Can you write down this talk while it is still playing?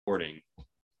recording.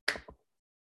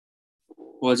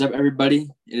 What's up, everybody?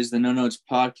 It is the No Notes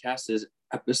Podcast. It is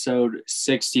episode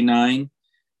 69.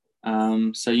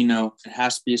 So, it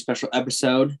has to be a special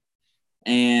episode.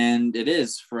 And it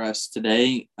is for us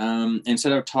today.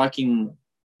 Instead of talking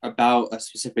about a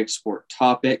specific sport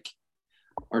topic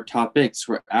or topics,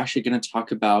 we're actually going to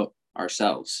talk about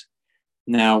ourselves.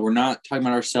 Now, we're not talking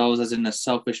about ourselves as in a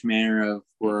selfish manner of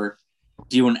we're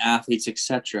D1 athletes,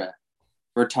 etc.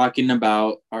 We're talking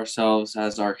about ourselves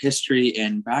as our history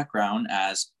and background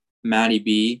as Matty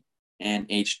B and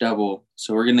H Double.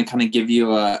 So we're going to kind of give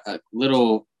you a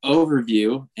little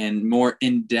overview and more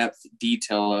in-depth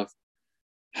detail of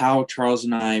how Charles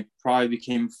and I probably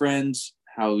became friends,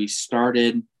 how we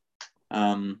started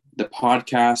the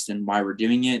podcast and why we're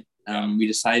doing it. We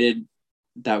decided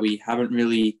that we haven't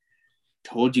really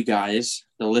told you guys,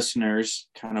 the listeners,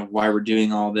 kind of why we're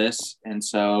doing all this. And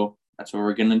so that's what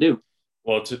we're going to do.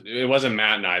 Well, it wasn't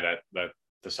Matt and I that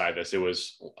decided this. It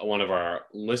was one of our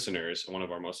listeners, one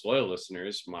of our most loyal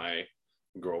listeners, my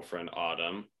girlfriend,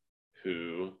 Autumn,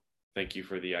 who, thank you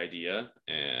for the idea.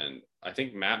 And I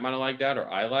think Matt might have lagged out or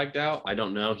I lagged out. I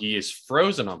don't know. He is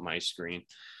frozen on my screen.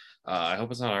 I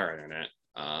hope it's not our internet.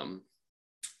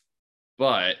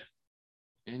 But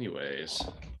anyways,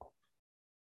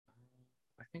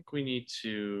 I think we need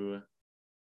to,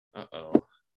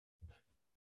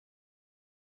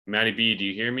 Matty B, do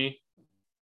you hear me?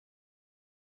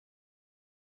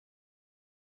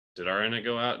 Did our internet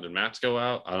go out? Did Matt's go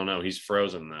out? I don't know. He's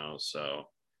frozen though, so.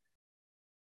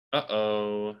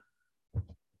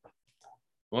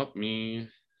 What, me?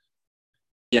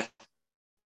 Yeah.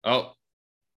 Oh,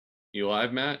 you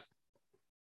live, Matt?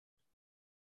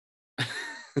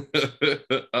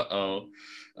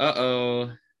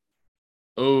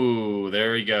 Oh,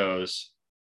 there he goes.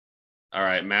 All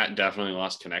right, Matt definitely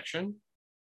lost connection.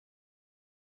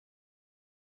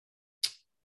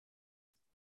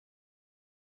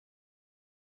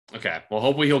 Okay, well,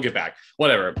 hopefully he'll get back.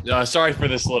 Whatever. Sorry for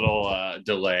this little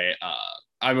delay.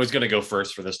 I was going to go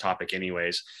first for this topic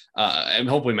anyways. And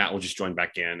hopefully Matt will just join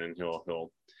back in and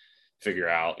he'll figure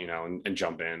out, and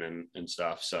jump in and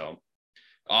stuff. So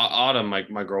Autumn,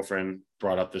 my girlfriend,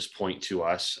 brought up this point to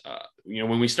us.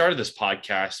 When we started this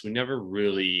podcast, we never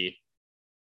really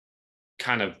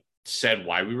kind of said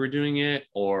why we were doing it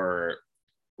or,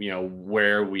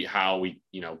 how we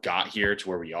got here to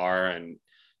where we are and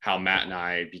how Matt and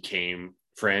I became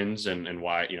friends and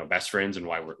why, best friends and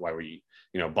why we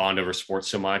bond over sports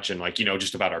so much and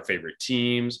just about our favorite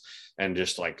teams and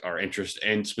just our interest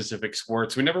in specific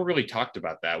sports. We never really talked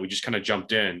about that. We just kind of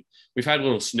jumped in. We've had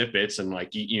little snippets and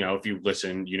if you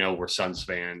listen, we're Suns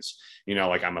fans,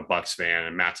 I'm a Bucks fan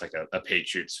and Matt's a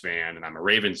Patriots fan and I'm a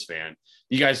Ravens fan.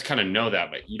 You guys kind of know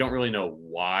that, but you don't really know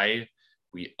why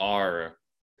we are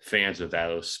fans of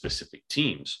those specific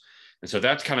teams. And so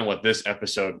that's kind of what this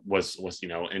episode was,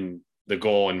 in the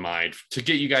goal in mind to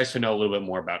get you guys to know a little bit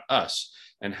more about us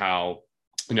and how,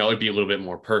 it'd be a little bit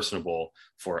more personable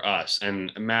for us.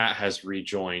 And Matt has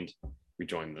rejoined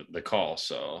the call.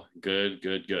 So good.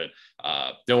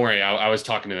 Don't worry. I was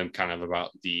talking to them kind of about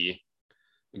the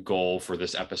goal for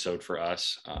this episode for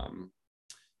us.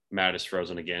 Matt is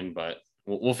frozen again, but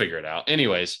we'll figure it out.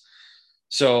 Anyways,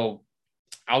 so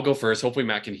I'll go first. Hopefully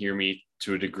Matt can hear me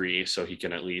to a degree so he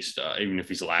can at least, even if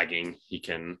he's lagging, he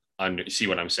can see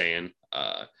what I'm saying.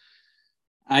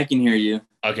 I can hear you.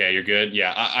 Okay, you're good.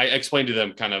 Yeah, I explained to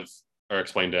them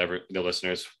explained to the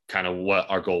listeners kind of what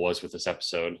our goal was with this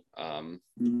episode.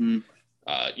 You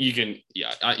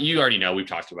already know, we've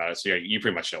talked about it. So you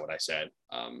pretty much know what I said.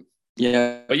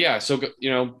 Yeah. But yeah, so,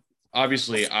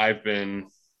 obviously I've been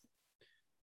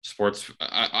sports.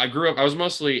 I grew up, I was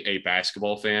mostly a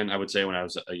basketball fan, I would say, when I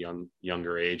was a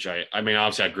younger age. I mean,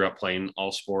 obviously I grew up playing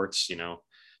all sports,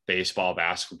 baseball,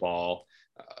 basketball,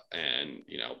 and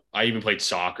I even played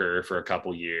soccer for a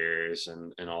couple years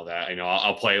and all that.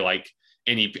 I'll play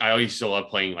I always still love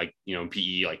playing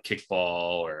PE,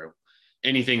 kickball or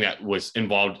anything that was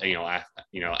involved,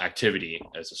 activity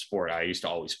as a sport. I used to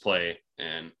always play,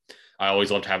 and I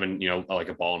always loved having,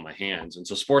 a ball in my hands. And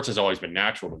so sports has always been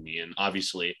natural to me. And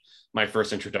obviously my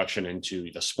first introduction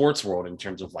into the sports world in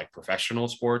terms of professional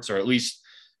sports, or at least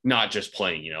not just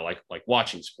playing,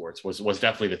 watching sports was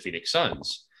definitely the Phoenix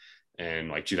Suns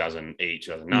and 2008,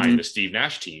 2009, the Steve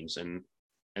Nash teams. And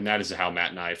that is how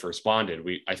Matt and I first bonded.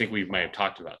 I think we might have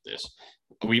talked about this.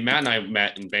 Matt and I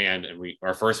met in band, and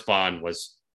our first bond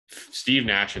was Steve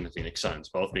Nash and the Phoenix Suns,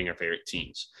 both being our favorite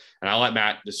teams. And I'll let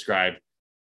Matt describe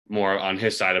more on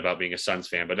his side about being a Suns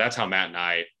fan, but that's how Matt and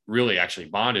I really actually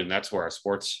bonded. And that's where our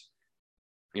sports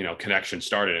connection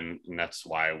started, and that's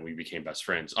why we became best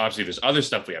friends. Obviously, there's other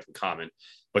stuff we have in common,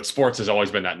 but sports has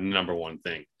always been that number one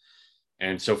thing.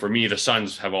 And so for me, the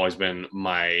Suns have always been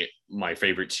my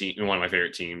favorite team, one of my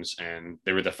favorite teams, and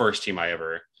they were the first team I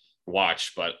ever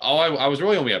watched. But I was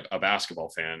really only a basketball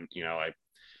fan.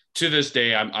 To this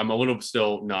day, I'm a little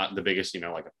still not the biggest,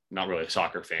 not really a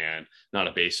soccer fan, not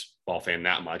a baseball fan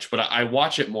that much, but I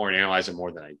watch it more and analyze it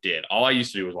more than I did. All I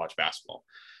used to do was watch basketball,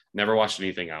 never watched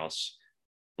anything else.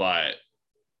 But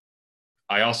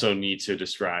I also need to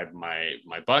describe my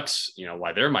Bucks,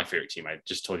 why they're my favorite team. I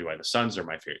just told you why the Suns are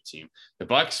my favorite team. The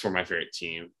Bucks were my favorite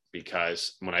team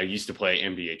because when I used to play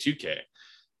NBA 2K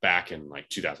back in like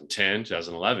 2010,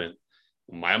 2011,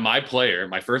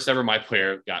 my first ever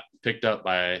player got picked up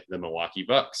by the Milwaukee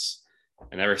Bucks.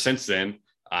 And ever since then,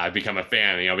 I've become a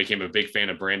fan. I became a big fan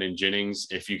of Brandon Jennings.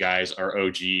 If you guys are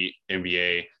OG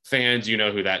NBA fans, you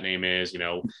know who that name is.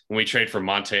 When we traded for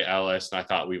Monte Ellis, and I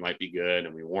thought we might be good,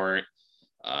 and we weren't.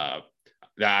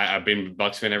 I've been a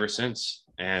Bucks fan ever since,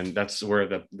 and that's where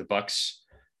the Bucks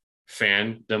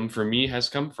fandom for me has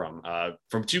come from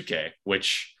 2K,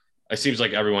 which it seems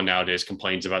like everyone nowadays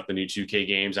complains about the new 2K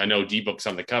games. I know D-Book's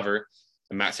on the cover,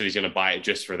 and Matt said he's going to buy it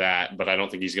just for that, but I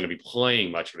don't think he's going to be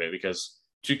playing much of it because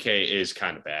 2K is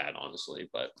kind of bad, honestly,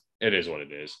 but it is what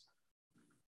it is.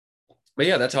 But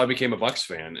yeah, that's how I became a Bucks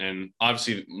fan. And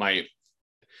obviously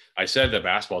I said that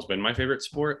basketball has been my favorite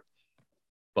sport,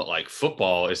 but like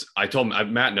football is,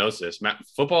 Matt knows this,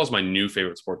 football is my new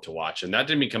favorite sport to watch. And that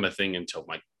didn't become a thing until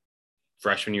my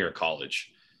freshman year of college.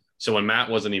 So when Matt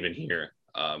wasn't even here,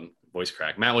 voice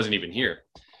crack, Matt wasn't even here.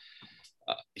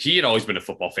 He had always been a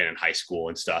football fan in high school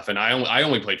and stuff. And I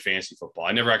only played fantasy football.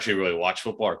 I never actually really watched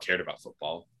football or cared about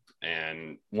football.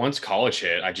 And once college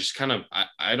hit, I just kind of,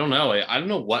 I don't know. I don't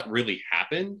know what really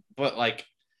happened, but like,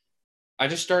 I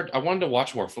wanted to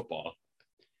watch more football.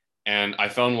 And I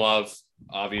fell in love,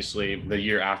 obviously, the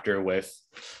year after with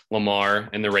Lamar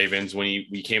and the Ravens when he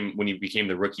became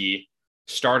the rookie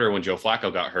starter when Joe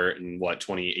Flacco got hurt in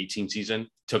 2018 season,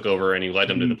 took over and he led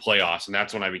them to the playoffs. And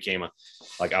that's when I became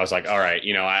I was like, all right,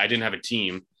 I didn't have a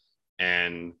team.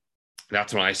 And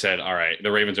that's when I said, all right,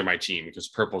 the Ravens are my team because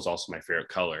purple is also my favorite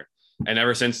color. And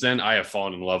ever since then, I have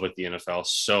fallen in love with the NFL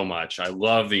so much. I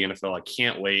love the NFL. I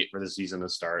can't wait for the season to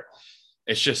start.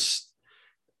 It's just,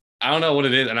 I don't know what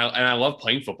it is. And I love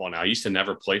playing football now. I used to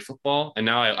never play football. And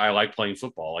now I like playing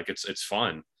football. Like it's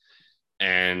fun.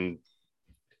 And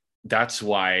that's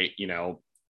why,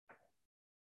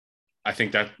 I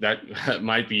think that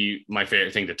might be my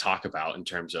favorite thing to talk about in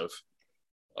terms of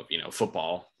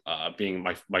football being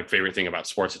my favorite thing about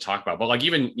sports to talk about. But like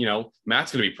even,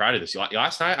 Matt's going to be proud of this.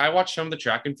 Last night, I watched some of the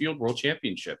track and field world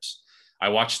championships. I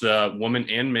watched the women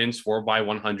and men's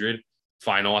 4x100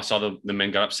 final. I saw the men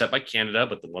got upset by Canada,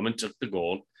 but the women took the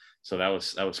gold. So that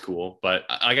was cool. But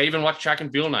like I even watched track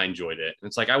and field and I enjoyed it. And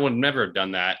it's like I would never have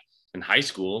done that in high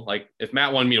school. Like if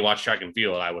Matt wanted me to watch track and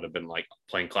field, I would have been like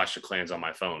playing Clash of Clans on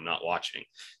my phone, not watching,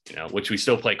 which we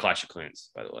still play Clash of Clans,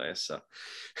 by the way. So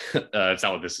that's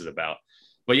not what this is about.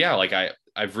 But yeah, like I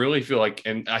really feel like,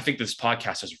 and I think this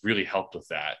podcast has really helped with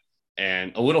that.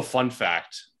 And a little fun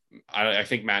fact, I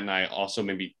think Matt and I also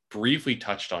maybe briefly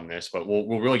touched on this, but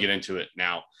we'll really get into it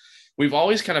now. We've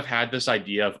always kind of had this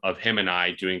idea of him and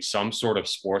I doing some sort of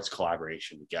sports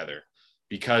collaboration together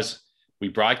because we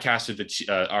broadcasted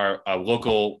our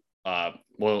local,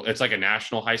 it's like a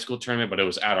national high school tournament, but it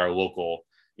was at our local,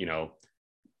 it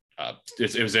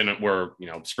was in where,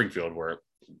 Springfield, where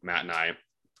Matt and I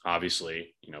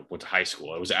obviously, went to high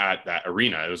school. It was at that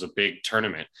arena. It was a big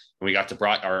tournament. And we got to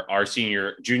our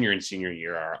junior and senior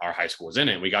year, our high school was in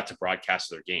it. And we got to broadcast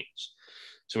their games.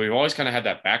 So we've always kind of had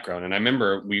that background. And I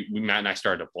remember Matt and I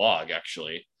started a blog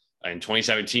actually in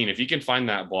 2017. If you can find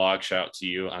that blog, shout out to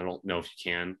you. I don't know if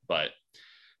you can, but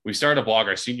we started a blog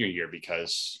our senior year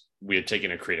because we had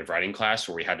taken a creative writing class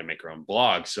where we had to make our own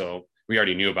blog. So we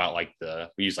already knew about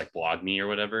we used like BlogMe or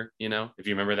whatever, if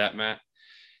you remember that, Matt.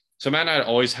 So Matt and I had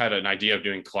always had an idea of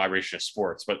doing collaboration of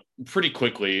sports, but pretty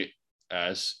quickly,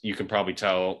 as you can probably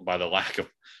tell by the lack of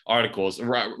articles,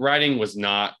 writing was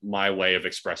not my way of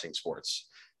expressing sports.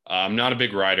 I'm not a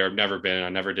big writer. I've never been. I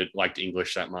never liked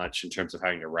English that much in terms of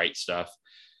having to write stuff.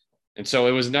 And so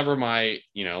it was never my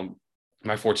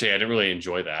forte. I didn't really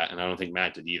enjoy that. And I don't think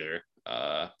Matt did either.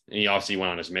 And he obviously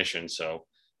went on his mission. So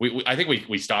I think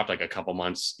we stopped like a couple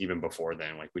months even before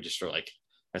then. Like we just were like,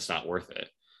 that's not worth it.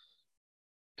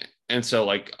 And so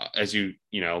like, as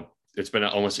it's been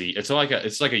it's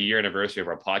like a year anniversary of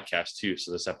our podcast too.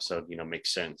 So this episode,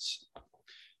 makes sense.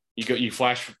 You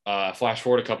flash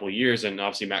forward a couple of years and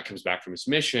obviously Matt comes back from his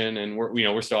mission and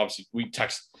we're still obviously we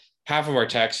text half of our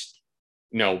text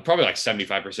probably like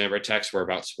 75% of our texts were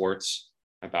about sports,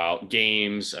 about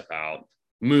games, about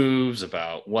moves,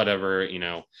 about whatever,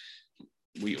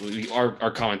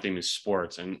 our common theme is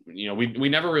sports. And, we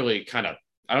never really kind of,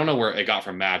 I don't know where it got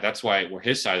from Matt. That's why where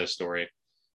his side of the story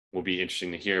will be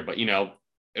interesting to hear. But,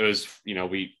 it was,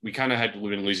 we kind of had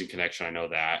been losing connection. I know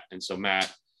that. And so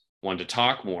Matt wanted to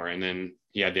talk more. And then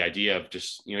he had the idea of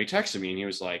just, he texted me and he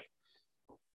was like,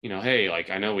 hey, like,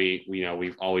 I know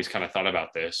we've always kind of thought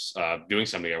about this, doing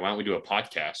something here. Why don't we do a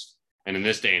podcast? And in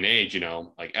this day and age,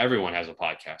 like everyone has a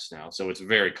podcast now. So it's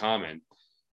very common.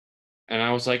 And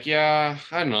I was like, yeah,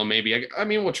 I don't know, maybe. I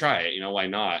mean, we'll try it, why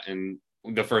not? And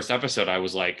the first episode, I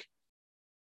was like,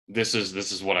 this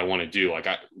is what I want to do. Like,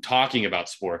 talking about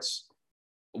sports,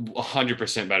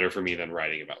 100% better for me than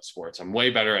writing about sports. I'm way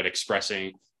better at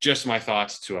expressing just my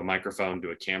thoughts to a microphone,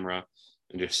 to a camera,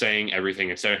 and just saying everything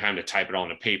instead of having to type it all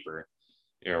on a paper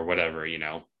or whatever,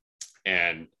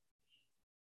 And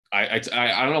I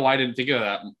don't know why I didn't think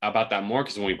of about that more,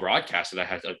 because when we broadcasted, I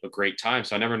had a great time.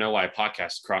 So I never know why a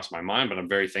podcast crossed my mind, but I'm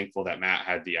very thankful that Matt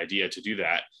had the idea to do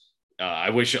that.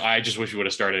 I just wish we would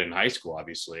have started in high school,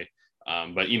 obviously.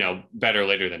 But better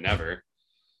later than never.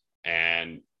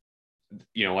 And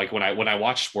like when I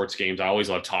watch sports games, I always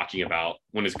love talking about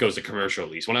when it goes to commercial.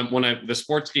 At least when the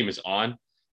sports game is on,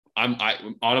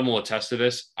 Autumn will attest to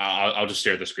this. I'll just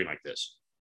stare at the screen like this.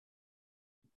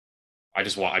 I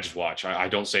just watch. I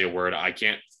don't say a word. I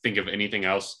can't think of anything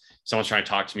else. Someone's trying to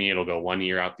talk to me, it'll go one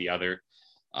ear out the other.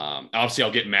 Obviously,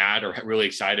 I'll get mad or really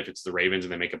excited if it's the Ravens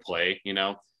and they make a play.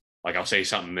 Like I'll say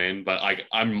something then, but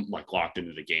I'm like locked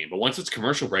into the game. But once it's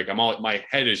commercial break, my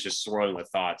head is just swirling with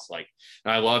thoughts. Like,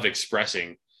 and I love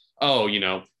expressing,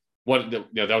 that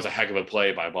was a heck of a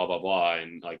play by blah, blah, blah.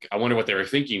 And like, I wonder what they were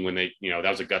thinking when they, that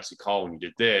was a gutsy call when you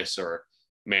did this, or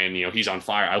man, he's on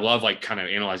fire. I love like kind of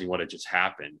analyzing what had just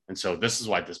happened. And so this is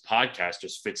why this podcast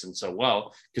just fits in so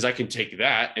well, because I can take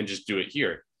that and just do it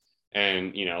here.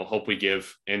 And, hope we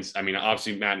give, and I mean,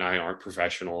 obviously Matt and I aren't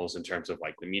professionals in terms of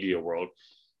like the media world,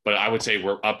 but I would say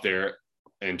we're up there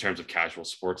in terms of casual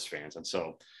sports fans. And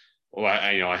so,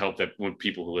 I hope that when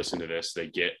people who listen to this, they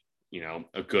get,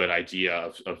 a good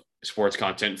idea of sports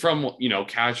content from,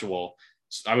 casual.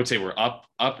 I would say we're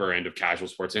upper end of casual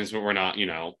sports fans, but we're not,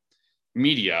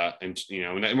 media. And,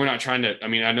 we're not trying to, I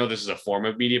mean, I know this is a form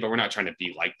of media, but we're not trying to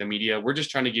be like the media. We're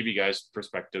just trying to give you guys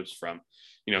perspectives from,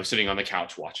 sitting on the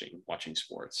couch watching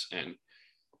sports. And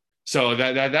so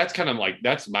that's kind of like,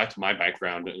 that's my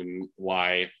background and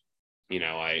why,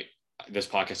 this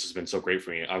podcast has been so great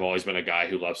for me. I've always been a guy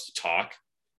who loves to talk.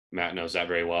 Matt knows that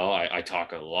very well. I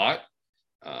talk a lot.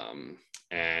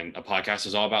 And a podcast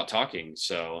is all about talking.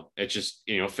 So it just,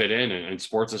 fit in, and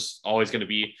sports is always going to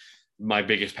be my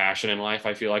biggest passion in life,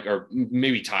 I feel like, or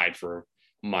maybe tied for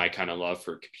my kind of love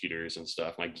for computers and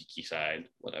stuff, my geeky side,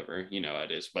 whatever,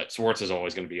 it is. But sports is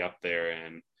always going to be up there,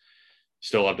 and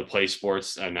still love to play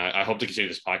sports. And I hope to continue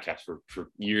this podcast for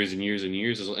years and years and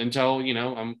years until,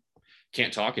 I'm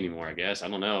can't talk anymore, I guess. I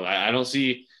don't know. I don't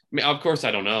see, I mean, of course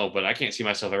I don't know, but I can't see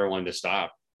myself ever wanting to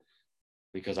stop,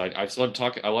 because I still love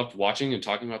talking. I loved watching and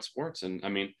talking about sports. And I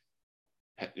mean,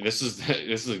 this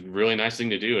is a really nice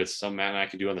thing to do. It's something Matt and I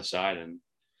could do on the side, and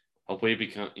hopefully it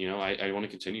become, I want to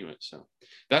continue it. So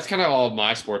that's kind of all of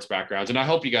my sports backgrounds. And I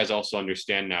hope you guys also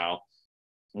understand now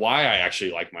why I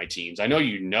actually like my teams. I know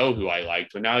who I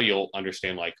liked, but now you'll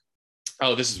understand like,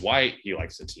 oh, this is why he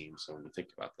likes the team. So when you think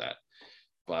about that,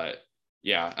 but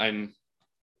yeah,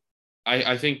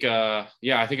 I think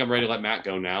I think I'm ready to let Matt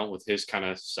go now with his kind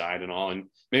of side and all, and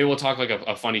maybe we'll talk like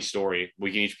a funny story.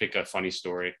 We can each pick a funny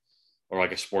story or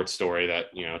like a sports story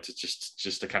that, to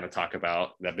just to kind of talk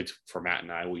about that. For Matt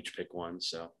and I, we'll each pick one.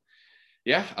 So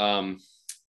yeah,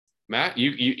 Matt,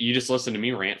 you just listened to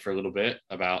me rant for a little bit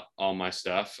about all my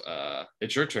stuff.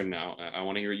 It's your turn now. I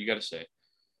want to hear what you got to say.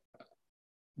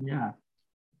 Yeah.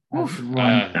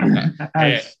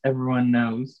 As everyone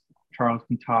knows, Charles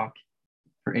can talk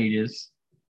for ages,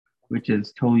 which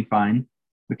is totally fine,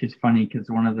 which is funny because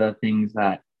one of the things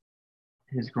that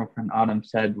his girlfriend Autumn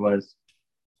said was,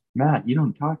 Matt, you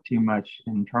don't talk too much,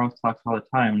 and Charles talks all the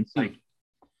time. And it's like,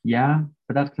 yeah,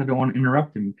 but that's because I don't want to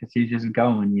interrupt him because he's just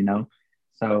going,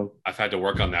 So I've had to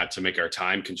work on that to make our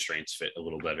time constraints fit a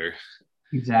little better.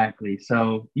 Exactly.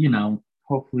 So,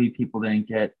 hopefully people didn't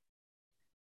get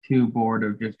too bored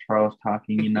of just Charles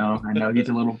talking, I know he's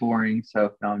a little boring,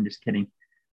 so no, I'm just kidding.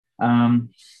 But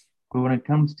when it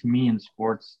comes to me in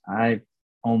sports, I've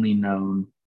only known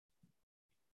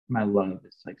my love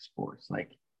is like sports.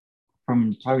 Like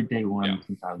from probably day one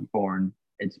since I was born,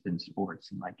 it's been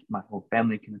sports, and like my whole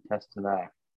family can attest to that.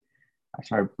 I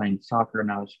started playing soccer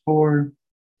when I was 4,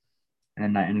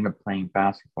 And I ended up playing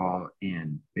basketball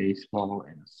and baseball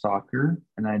and soccer.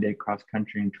 And I did cross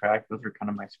country and track. Those are kind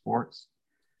of my sports.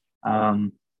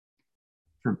 Um,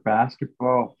 for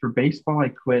baseball, I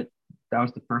quit. That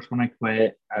was the first one I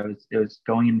quit. It was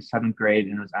going into seventh grade,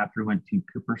 and it was after we went to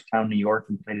Cooperstown, New York,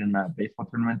 and played in a baseball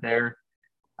tournament there.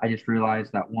 I just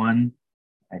realized that one,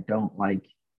 I don't like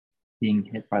being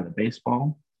hit by the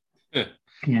baseball,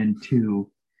 and two,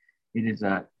 it is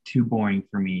too boring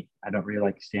for me. I don't really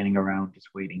like standing around just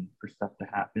waiting for stuff to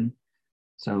happen.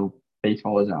 So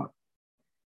baseball is out.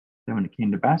 Then when it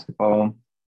came to basketball,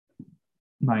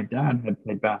 my dad had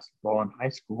played basketball in high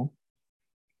school.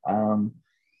 Um,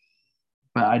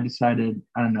 but I decided,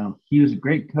 I don't know, he was a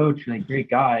great coach, like great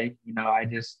guy. I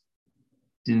just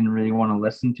didn't really want to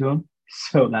listen to him.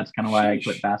 So that's kind of why I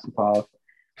quit basketball,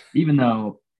 even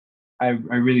though I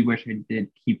really wish I did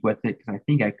keep with it because I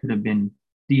think I could have been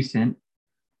decent.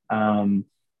 But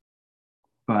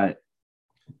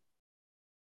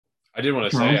I did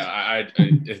want to say,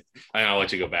 I'll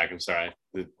let you go back. I'm sorry.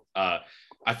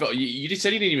 I felt you just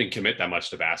said you didn't even commit that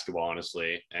much to basketball,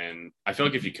 honestly. And I feel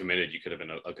like if you committed, you could have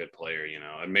been a good player,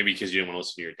 and maybe because you didn't want to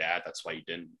listen to your dad, that's why you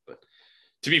didn't. But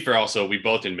to be fair, also, we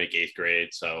both didn't make 8th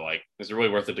grade. So like, is it really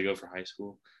worth it to go for high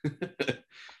school?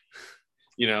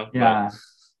 Yeah. But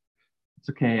it's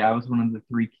okay. I was one of the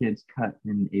 3 kids cut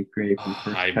in 8th grade.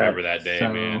 I remember that day,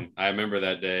 man. I remember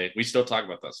that day. We still talk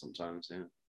about that sometimes. Yeah.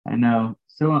 I know.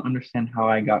 Still don't understand how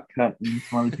I got cut and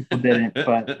some other people didn't,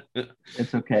 but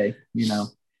it's okay.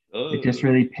 It just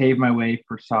really paved my way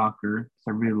for soccer.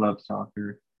 So I really love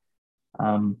soccer.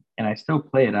 And I still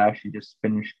play it. I actually just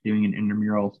finished doing an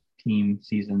intramural team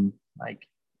season like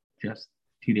just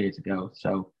 2 days ago.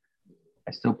 So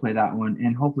I still play that one,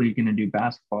 and hopefully you're going to do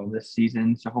basketball this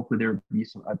season. So hopefully there will be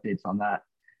some updates on that.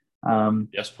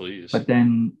 Yes, please. But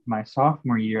then my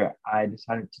sophomore year, I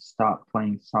decided to stop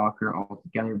playing soccer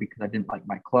altogether because I didn't like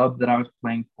my club that I was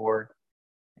playing for,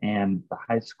 and the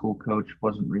high school coach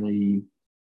wasn't really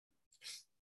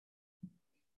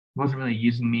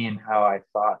using me in how I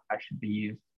thought I should be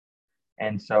used.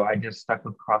 And so I just stuck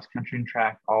with cross country and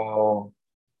track all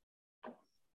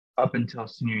up until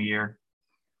senior year.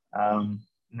 And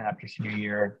after senior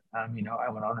year, I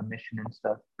went on a mission and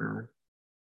stuff for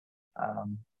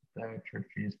the Church of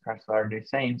Jesus Christ of Latter-day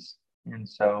Saints. And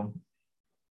so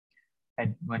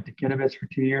I went to Kittivis for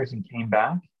 2 years and came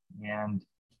back and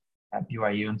at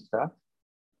BYU and stuff.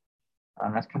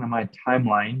 That's kind of my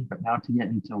timeline. But now to get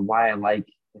into why I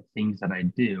like the things that I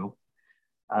do.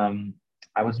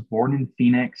 I was born in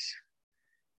Phoenix,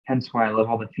 hence why I love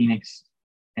all the Phoenix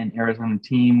and Arizona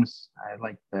teams. I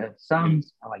like the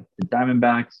Suns. I like the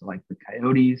Diamondbacks. I like the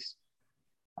Coyotes.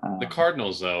 The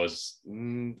Cardinals, though, is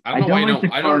I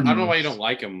don't know why you don't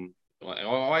like them.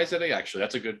 Why is it? Actually,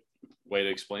 that's a good way to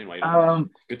explain why you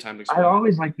don't. Good time to explain. I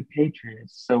always liked the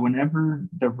Patriots. So whenever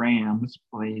the Rams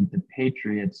played the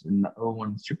Patriots in the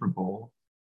 2001 Super Bowl,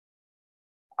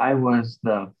 I was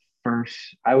the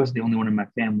only one in my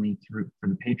family to root for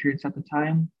the Patriots at the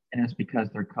time. And it's because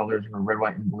their colors were red,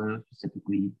 white, and blue,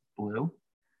 specifically blue.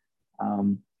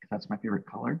 That's my favorite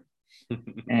color.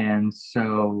 And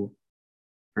so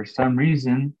for some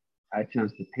reason, I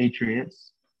chose the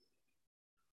Patriots.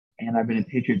 And I've been a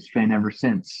Patriots fan ever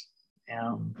since.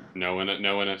 No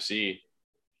NFC.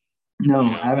 No,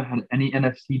 I haven't had any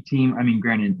NFC team. I mean,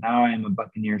 granted, now I am a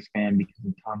Buccaneers fan because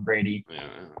of Tom Brady.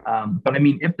 Yeah. But I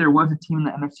mean, if there was a team in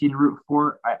the NFC to root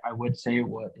for, I would say it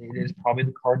is probably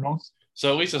the Cardinals.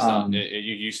 So at least it's not.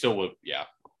 You still would, yeah.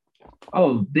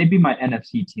 Oh, they'd be my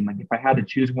NFC team. Like if I had to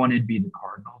choose one, it'd be the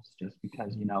Cardinals, just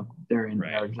because they're in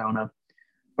Arizona.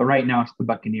 But right now it's the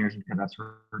Buccaneers because that's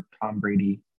where Tom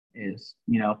Brady is.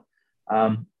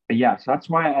 But yeah, so that's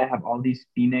why I have all these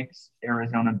Phoenix,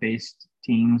 Arizona-based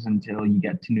teams until you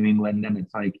get to New England, and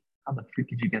it's like, how the freak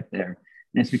did you get there?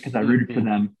 And it's because I rooted for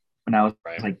them when I was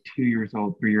like 2 years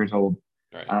old, 3 years old,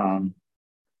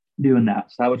 doing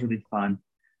that. So that was really fun.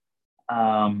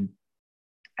 And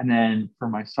then for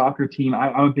my soccer team,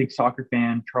 I'm a big soccer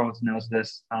fan. Charles knows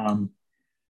this. I'm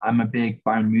a big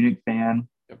Bayern Munich fan,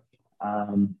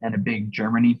 and a big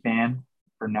Germany fan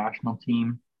for national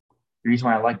team. The reason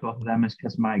why I like both of them is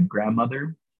because my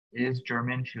grandmother is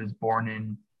German. She was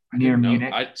born near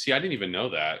Munich. I didn't even know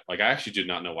that. Like, I actually did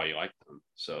not know why you liked them.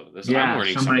 So I'm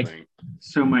learning something.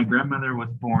 So my grandmother was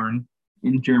born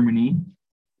in Germany,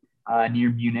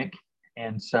 near Munich.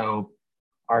 And so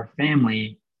our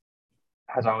family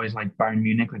has always liked Bayern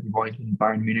Munich. Like, we've always been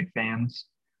Bayern Munich fans.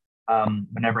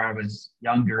 Whenever I was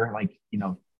younger, like,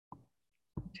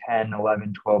 10,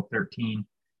 11, 12, 13,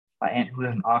 my aunt who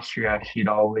lives in Austria, she'd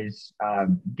always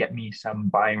get me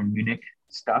some Bayern Munich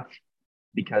stuff.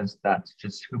 because that's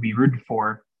just who we rooted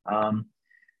for. And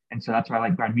so that's why I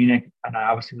like Bayern Munich. And I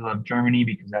obviously love Germany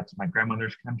because that's my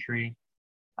grandmother's country.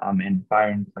 And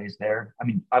Bayern plays there. I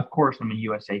mean, of course, I'm a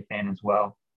USA fan as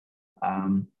well.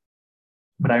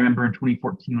 But I remember in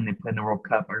 2014 when they played in the World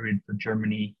Cup, I rooted for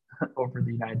Germany over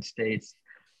the United States.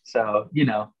 So,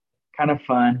 kind of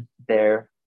fun there.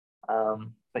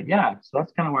 But yeah, so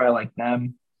that's kind of where I like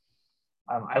them.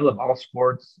 I love all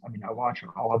sports. I mean, I watch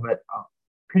all of it,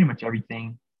 pretty much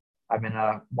everything. I've been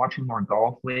watching more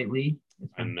golf lately.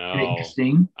 It's been pretty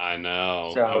interesting. I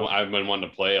know. So, I've been wanting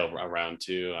to play around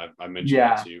too. I mentioned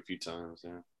that to you a few times.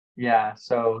 Yeah. Yeah.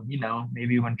 So,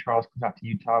 maybe when Charles comes out to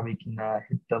Utah, we can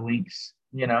hit the links,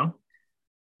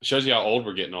 Shows you how old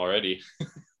we're getting already.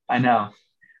 I know.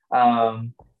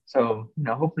 So,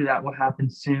 hopefully that will happen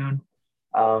soon.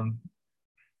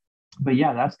 But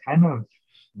yeah, that's kind of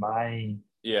my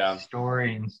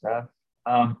story and stuff.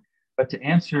 But to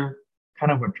answer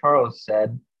kind of what Charles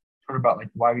said, sort of about like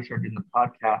why we started doing the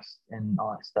podcast and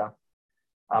all that stuff.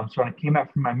 So when I came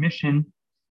back from my mission,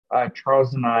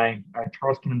 Charles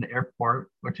came to the airport,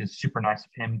 which is super nice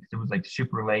of him because it was like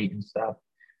super late and stuff.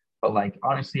 But like,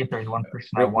 honestly, if there's one person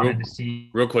I wanted to see.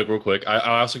 Real quick.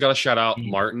 I also got to shout out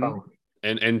Martin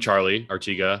and Charlie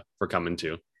Artiga for coming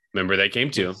too. Remember they came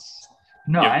too.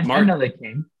 No, I know they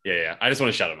came. Yeah. I just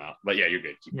want to shout them out. But yeah, you're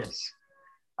good. Yes.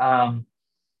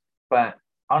 But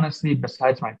honestly,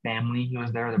 besides my family, he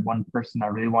was there. The one person I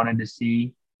really wanted to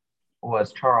see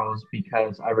was Charles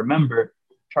because I remember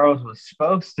Charles was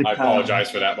supposed to come. I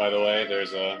apologize for that, by the way.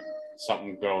 There's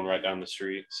something going right down the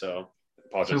street. So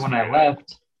when I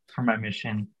left for my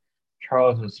mission,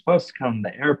 Charles was supposed to come to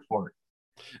the airport.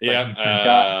 Yeah.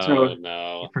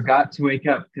 He forgot to wake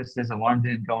up because his alarm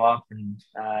didn't go off. And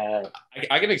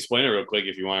I can explain it real quick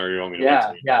if you want, or you want me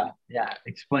to. Yeah.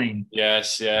 Explain.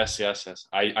 Yes.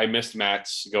 I missed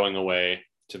Matt's going away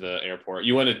to the airport.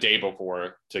 You went a day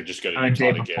before to just go to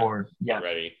Utah to get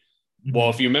ready. Mm-hmm.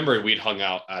 Well, if you remember, we'd hung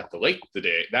out at the lake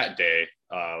that day.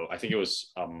 I think it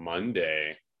was a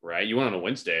Monday, right? You went on a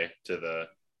Wednesday to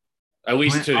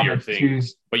your thing,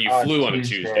 Tuesday, but you flew on a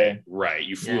Tuesday, right?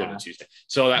 You flew on a Tuesday.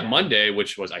 So that Monday,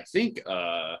 which was I think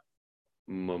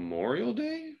Memorial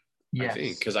Day, yes. I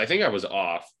think because I think I was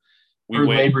off.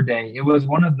 Labor Day. It was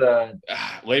one of the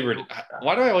Labor Day.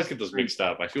 Why do I always get those mixed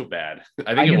up? I feel bad.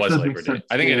 I think it was Labor Day.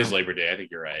 I think it is Labor Day. I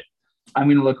think you're right. I'm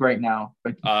gonna look right now.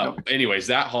 Anyways,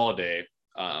 that holiday,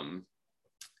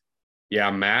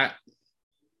 Matt,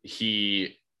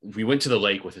 we went to the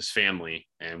lake with his family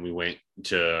and we went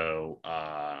to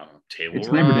Table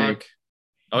Rock. Labor Day.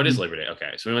 Oh, it is Labor Day.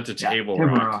 Okay, so we went to Table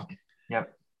Rock.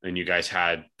 Yep. And you guys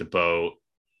had the boat,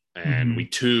 and we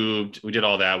tubed. We did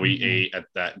all that. We ate at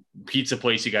that pizza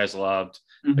place you guys loved,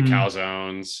 the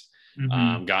Calzones.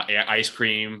 Got ice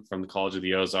cream from the College of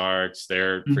the Ozarks.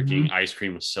 Their freaking ice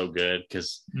cream was so good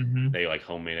because they like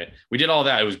homemade it. We did all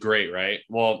that. It was great, right?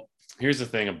 Well, here's the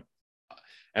thing.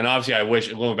 And obviously I wish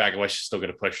you still could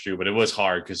have pushed through, but it was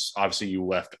hard because obviously you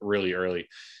left really early.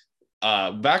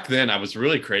 Back then I was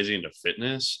really crazy into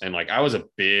fitness and like I was a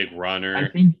big runner. I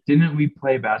think didn't we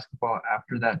play basketball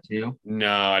after that too?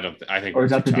 No, I don't. I think. Or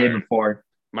was that the day before?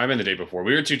 Might have been the day before.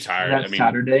 We were too tired. I mean,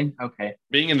 Saturday. Okay.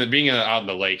 Being out in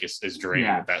the lake is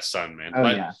draining with that sun,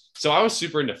 man. So I was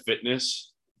super into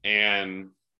fitness, and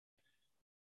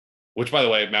which, by the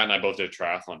way, Matt and I both did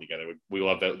triathlon together. We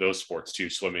love those sports too: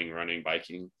 swimming, running,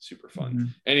 biking. Super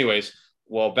fun. Anyways,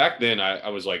 well, back then I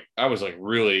was like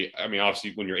really. I mean,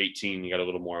 obviously, when you're 18, you got a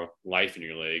little more life in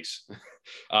your legs.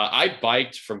 I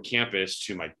biked from campus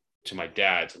to my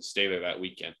dad's and stayed there that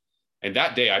weekend. And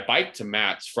that day I biked to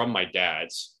Matt's from my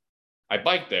dad's. I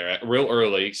biked there real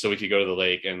early so we could go to the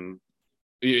lake. And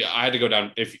I had to go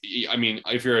down. If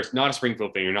you're not a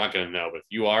Springfield fan, you're not going to know. But if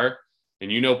you are,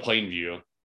 and you know Plainview,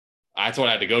 that's what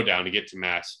I had to go down to get to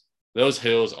Matt's. Those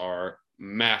hills are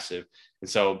massive. And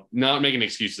so not making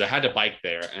excuses, I had to bike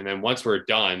there. And then once we're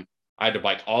done, I had to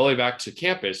bike all the way back to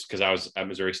campus because I was at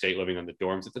Missouri State living in the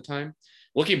dorms at the time.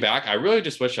 Looking back, I really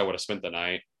just wish I would have spent the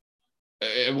night.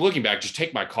 Looking back, just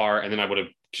take my car and then I would have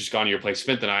just gone to your place,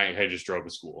 spent the night, and just drove to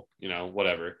school,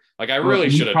 whatever. Like I really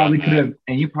should have done that.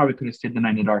 And you probably could have stayed the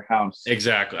night at our house.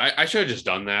 Exactly. I should have just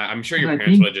done that. I'm sure your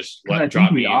parents would have just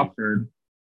dropped me.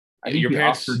 Your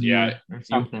parents, or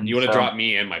something. You would have dropped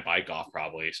me and my bike off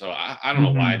probably. So I don't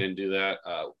know why I didn't do that.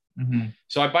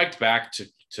 So I biked back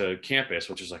to campus,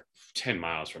 which is like 10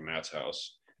 miles from Matt's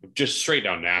house, just straight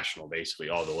down National, basically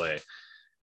all the way.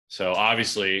 So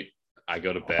obviously I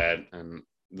go to bed and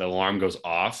the alarm goes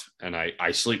off and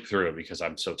I sleep through because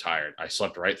I'm so tired. I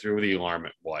slept right through the alarm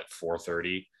at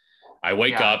 4:30. I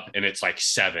wake up and it's like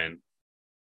 7.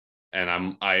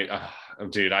 And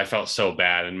dude, I felt so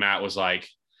bad. And Matt was like,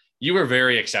 you were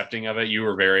very accepting of it. You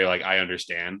were very like, I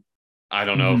understand. I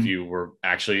don't know if you were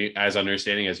actually as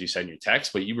understanding as you said in your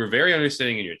text, but you were very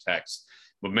understanding in your text.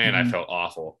 But man, I felt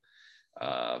awful.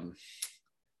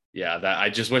 Yeah, that I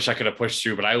just wish I could have pushed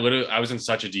through, but I was in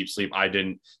such a deep sleep.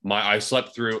 I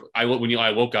slept through. When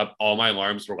I woke up, all my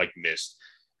alarms were like missed,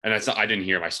 and I didn't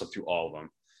hear them. I slept through all of them.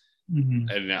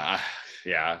 And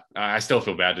yeah, I still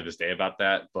feel bad to this day about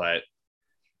that, but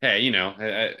hey,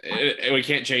 we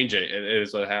can't change it. It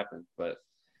is what happened, but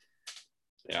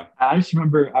yeah. I just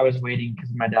remember I was waiting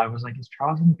because my dad was like, "Is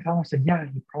Charles gonna come?" I said, "Yeah,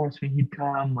 he promised me he'd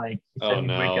come. Like he said he'd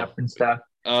wake up and stuff."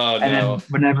 Oh, and then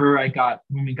when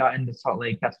we got into Salt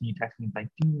Lake, that's when you texted me like,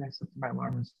 "Dude, I slept through my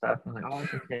alarm and stuff." I was like, "Oh,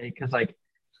 it's okay," because like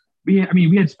we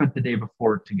had spent the day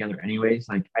before together anyways.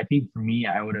 Like I think for me,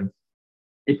 I would have,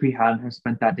 if we hadn't have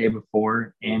spent that day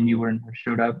before and you wouldn't have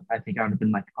showed up, I think I would have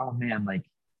been like, "Oh man, like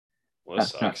that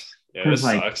sucks." Yeah, this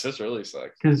sucks. This really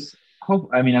sucks. Because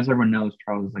as everyone knows,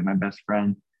 Charles is like my best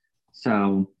friend.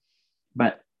 So,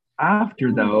 but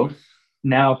after though,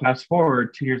 now fast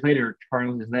forward 2 years later,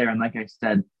 Charles is there, and like I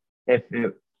said,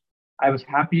 I was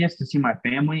happiest to see my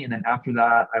family, and then after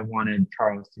that, I wanted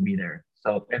Charles to be there.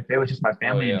 So if it was just my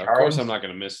family and Charles, of course I'm not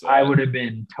going to miss that. I would have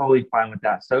been totally fine with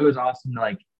that. So it was awesome to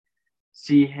like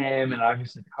see him, and I was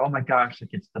just like, oh my gosh,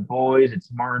 like it's the boys,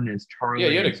 it's Martin, it's Charlie. Yeah,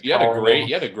 you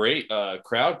had a great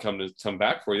crowd come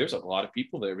back for you. There's a lot of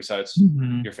people there besides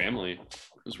your family. It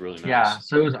was really nice. Yeah,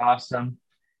 so it was awesome.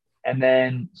 And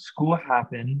then school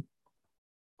happened,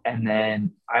 and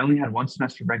then I only had one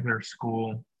semester of regular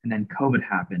school, and then COVID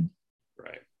happened.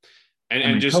 Right.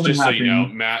 And just happened, so you know,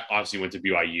 Matt obviously went to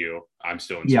BYU. I'm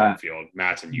still in Springfield.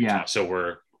 Matt's in Utah. So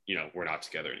we're not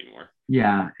together anymore.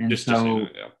 Yeah. And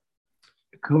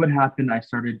COVID happened. I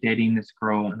started dating this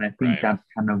girl, and I think that's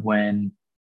kind of when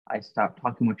I stopped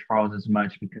talking with Charles as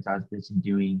much because I was busy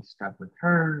doing stuff with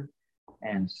her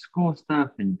and school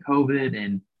stuff and COVID,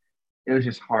 and it was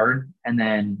just hard. And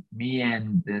then me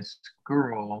and this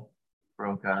girl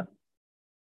broke up,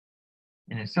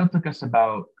 and it still took us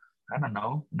about, I don't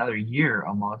know, another year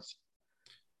almost.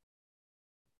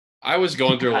 I was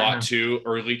going through a lot too,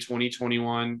 early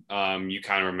 2021. You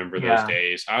kind of remember those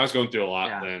days. I was going through a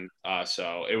lot then.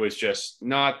 So it was just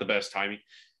not the best timing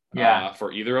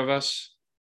for either of us.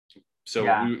 So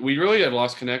we really had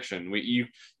lost connection.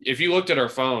 If you looked at our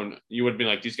phone, you would be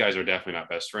like, these guys are definitely not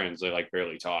best friends. They like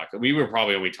barely talk. We were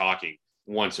probably only talking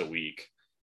once a week,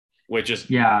 which is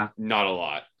not a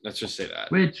lot. Let's just say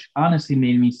that. Which honestly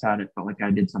made me sad. It felt like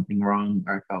I did something wrong,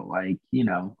 or I felt like,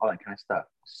 all that kind of stuff.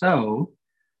 So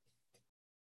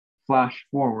flash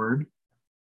forward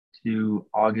to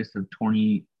August of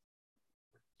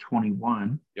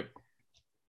 2021. Yep.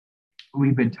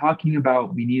 We've been talking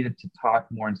about we needed to talk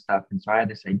more and stuff. And so I had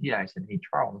this idea. I said, hey,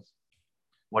 Charles,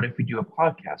 what if we do a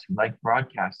podcast? We like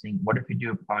broadcasting. What if we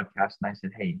do a podcast? And I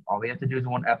said, hey, all we have to do is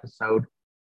one episode.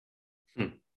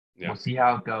 We'll see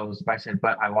how it goes. But I said,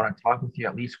 but I want to talk with you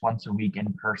at least once a week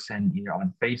in person, either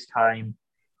on FaceTime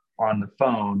or on the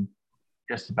phone,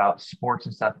 just about sports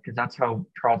and stuff, because that's how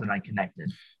Charles and I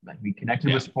connected. Like we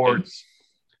connected with sports.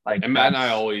 And Matt and I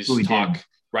always talk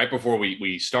right before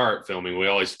we start filming. We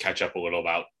always catch up a little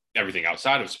about everything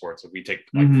outside of sports. Like we take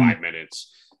like 5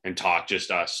 minutes and talk,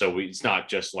 just us. So it's not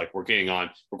just like we're getting on,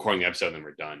 recording the episode, and then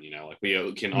we're done. Like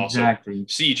we can also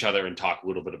see each other and talk a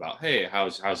little bit about, hey,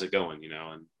 how's it going? And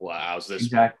how's this?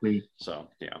 Exactly. So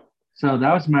yeah. So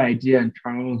that was my idea, and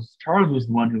Charles was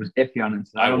the one who was iffy on it.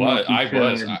 So I was.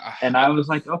 And I was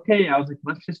like, okay. I was like,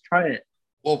 let's just try it.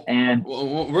 Well,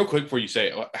 real quick before you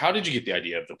say, how did you get the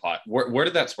idea of the pod? Where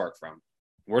did that spark from?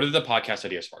 Where did the podcast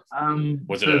idea spark from?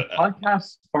 Was it a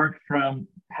podcast sparked from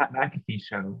Pat McAfee's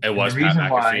show? It was Pat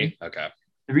McAfee. Okay.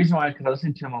 The reason why, because I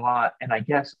listened to him a lot, and I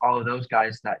guess all of those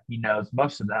guys that he knows,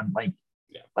 most of them, like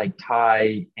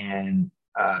Ty and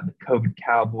the COVID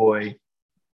Cowboy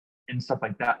and stuff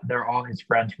like that, they're all his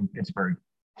friends from Pittsburgh,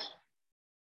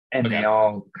 and they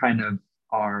all kind of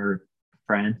are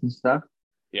friends and stuff.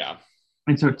 Yeah.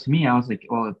 And so to me, I was like,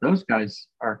 well, if those guys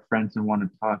are friends and want to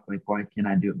talk, like, why can't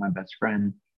I do it with my best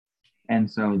friend? And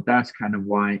so that's kind of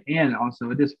why. And also,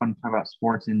 it is fun to talk about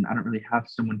sports, and I don't really have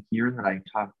someone here that I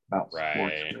talk about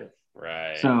sports with.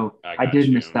 Right. So I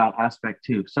did miss that aspect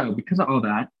too. So because of all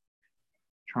that,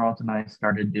 Charles and I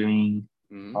started doing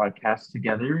podcasts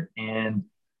together, and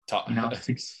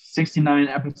 69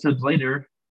 episodes later,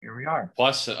 here we are.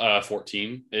 Plus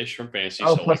 14-ish from fantasy.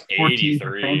 Oh, so plus like 14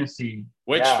 for fantasy.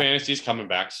 Which fantasy's coming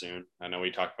back soon. I know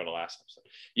we talked about it last episode.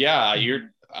 Yeah,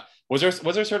 was there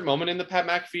a certain moment in the Pat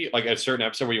McAfee, like a certain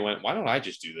episode where you went, why don't I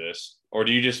just do this? Or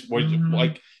do you just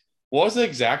like What was the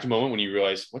exact moment when you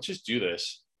realized, let's just do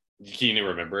this? Can you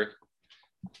remember it?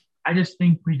 I just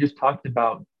think we just talked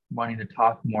about wanting to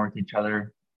talk more with each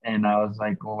other. And I was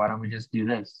like, well, why don't we just do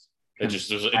this? It just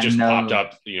popped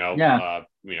up, Yeah.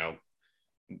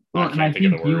 Well, and I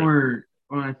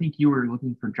think you were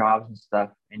looking for jobs and stuff,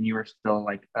 and you were still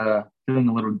like feeling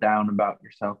a little down about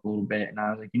yourself a little bit. And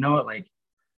I was like, you know what, like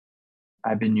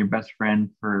I've been your best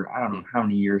friend for I don't know how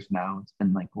many years now. It's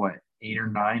been like what, 8 or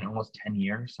 9, almost 10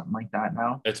 years, something like that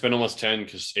now. It's been almost 10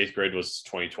 because 8th grade was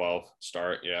 2012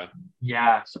 start. Yeah.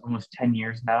 Yeah, so almost 10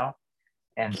 years now.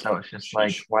 And so it's just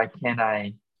like, why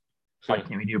can't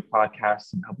we do a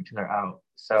podcast and help each other out?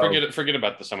 So forget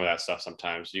about some of that stuff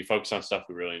sometimes. You focus on stuff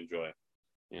we really enjoy.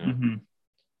 You know? Mm-hmm.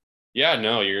 Yeah,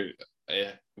 no,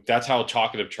 that's how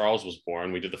Talkative Charles was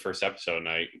born. We did the first episode,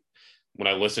 and when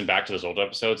I listened back to those old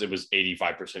episodes, it was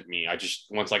 85% me.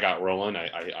 Once I got rolling,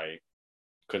 I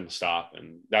couldn't stop.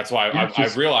 And that's why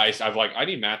I've realized I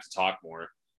need Matt to talk more.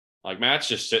 Like Matt's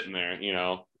just sitting there,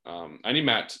 I need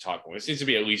Matt to talk more. It needs to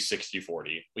be at least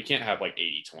 60-40. We can't have like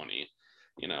 80-20.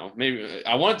 Maybe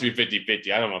I want it to be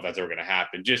 50-50. I don't know if that's ever going to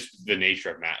happen. Just the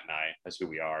nature of Matt and I, as who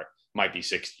we are, might be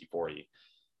 60-40.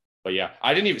 But yeah,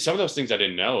 some of those things I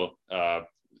didn't know.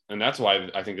 And that's why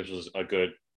I think this was a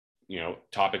good,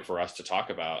 topic for us to talk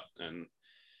about.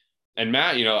 And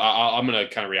Matt, I'm going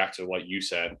to kind of react to what you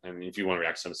said. And if you want to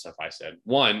react to some of the stuff I said,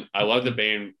 one, I love the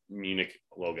Bayern Munich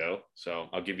logo. So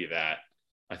I'll give you that.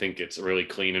 I think it's really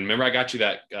clean. And remember, I got you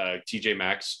that TJ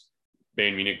Maxx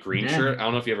Bayern Munich green shirt. I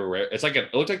don't know if you ever wear it. It's like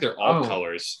it looks like they're all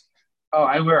colors. Oh,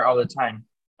 I wear it all the time.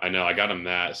 I know. I got him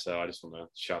that. So I just want to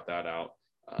shout that out.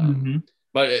 Mm-hmm.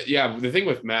 But yeah, the thing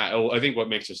with Matt, I think what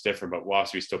makes us different, but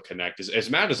whilst we still connect, is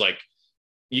Matt is like,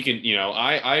 you can,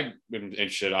 I'm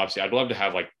interested, obviously. I'd love to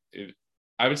have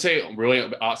I would say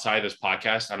really outside this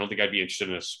podcast, I don't think I'd be interested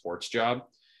in a sports job.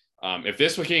 If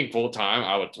this became full time,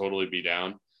 I would totally be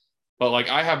down. But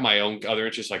I have my own other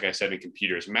interests, like I said, in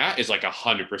computers. Matt is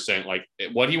 100%,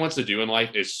 what he wants to do in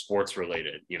life is sports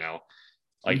related,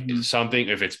 Mm-hmm. something,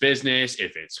 if it's business,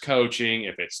 if it's coaching,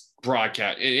 if it's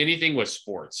broadcast, anything with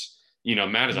sports.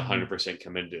 Matt is 100%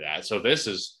 committed to that. So this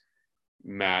is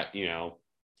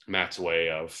Matt's way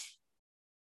of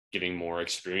getting more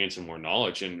experience and more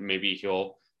knowledge, and maybe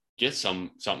he'll get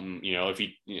something, if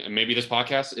maybe this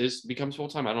podcast becomes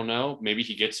full-time. I don't know. Maybe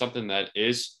he gets something that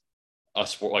is a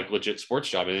sport, legit sports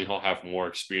job, and then he'll have more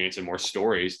experience and more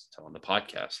stories to tell on the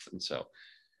podcast. And so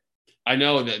I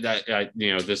know that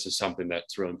this is something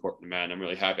that's really important to Matt. And I'm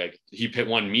really happy he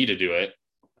wanted me to do it.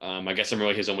 I guess I'm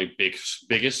really his only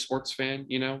biggest sports fan,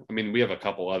 I mean, we have a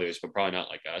couple others, but probably not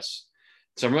like us.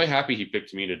 So I'm really happy he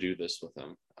picked me to do this with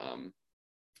him.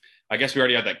 I guess we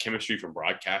already had that chemistry from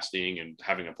broadcasting and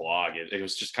having a blog. It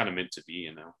was just kind of meant to be,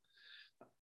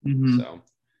 Mm-hmm. So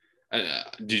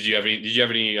did you have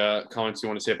any comments you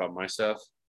want to say about my stuff?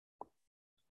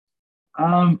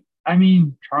 I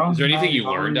mean, Charles, is there anything you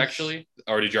learned actually,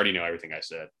 or did you already know everything I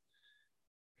said?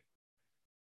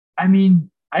 I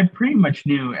mean, I pretty much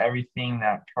knew everything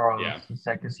that Charles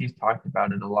said because he's talked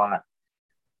about it a lot.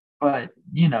 But,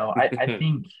 I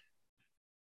think,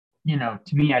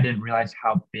 to me, I didn't realize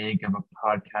how big of a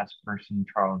podcast person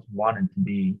Charles wanted to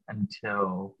be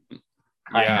until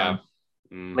kind of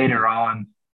later on.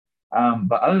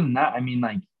 But other than that, I mean,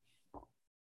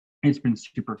 it's been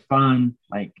super fun.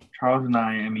 Charles and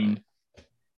I mean,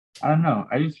 I don't know.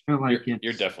 I just feel like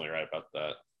you're definitely right about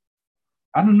that.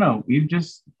 I don't know. We've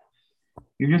just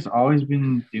always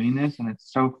been doing this, and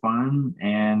it's so fun.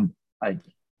 And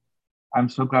I'm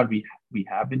so glad we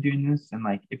have been doing this. And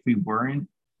if we weren't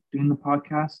doing the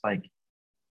podcast,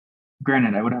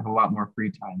 granted, I would have a lot more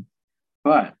free time,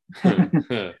 but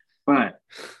but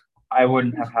I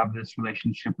wouldn't have this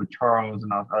relationship with Charles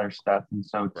and all this other stuff. And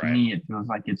so to me, it feels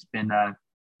like it's been a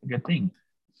good thing.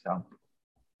 So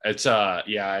it's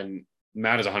and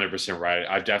Matt is 100% right.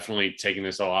 I've definitely taken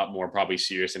this a lot more probably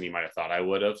serious than he might have thought I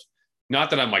would have. Not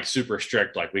that I'm super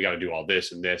strict, we got to do all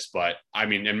this and this, but I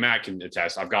mean, and Matt can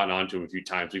attest, I've gotten onto him a few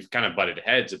times. We've kind of butted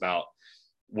heads about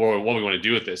what we want to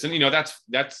do with this. And,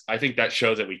 that's, I think that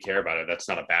shows that we care about it. That's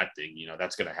not a bad thing.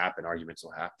 That's going to happen. Arguments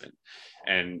will happen.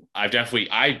 And I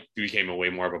became a way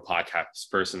more of a podcast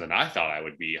person than I thought I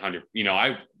would be.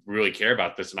 I really care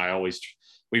about this. And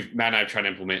Matt and I have tried to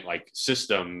implement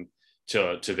system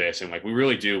to this. And we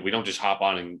really do. We don't just hop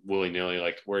on and willy nilly,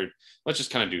 let's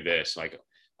just kind of do this.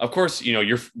 Of course,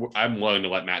 I'm willing to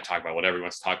let Matt talk about whatever he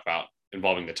wants to talk about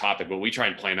involving the topic, but we try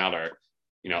and plan out our,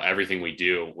 everything we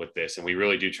do with this. And we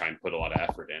really do try and put a lot of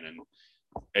effort in. And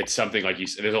it's something like you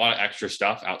said, there's a lot of extra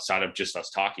stuff outside of just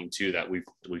us talking too, that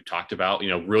we've talked about,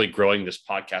 really growing this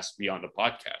podcast beyond the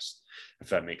podcast, if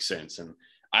that makes sense. And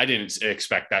I didn't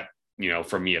expect that,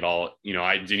 from me at all.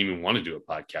 I didn't even want to do a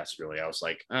podcast really. I was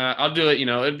like, I'll do it.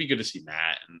 It'd be good to see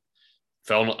Matt. And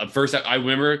at first, I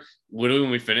remember literally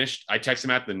when we finished, I texted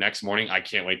Matt the next morning. I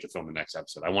can't wait to film the next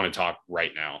episode. I want to talk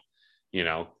right now,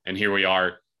 and here we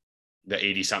are, the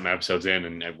 80 something episodes in,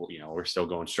 and we're still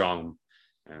going strong.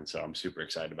 And so I'm super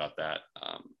excited about that.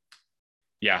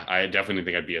 Yeah, I definitely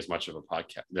think I'd be as much of a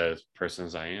the person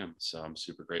as I am. So I'm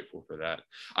super grateful for that.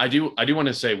 I do want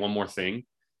to say one more thing.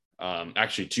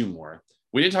 Actually, two more.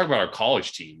 We didn't talk about our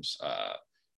college teams.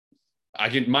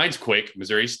 Mine's quick.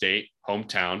 Missouri State,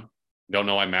 hometown. Don't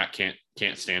know why Matt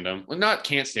can't stand them. Well, not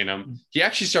can't stand them. He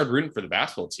actually started rooting for the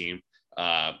basketball team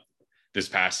this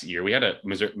past year. We had a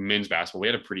men's basketball. We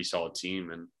had a pretty solid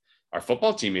team, and our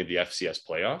football team made the FCS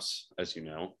playoffs, as you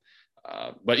know.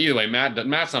 But either way,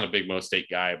 Matt's not a big Mo State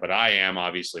guy, but I am.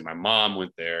 Obviously, my mom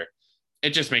went there.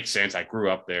 It just makes sense. I grew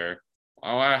up there.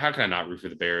 How can I not root for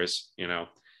the Bears?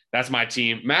 That's my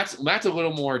team. Matt's a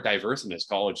little more diverse in his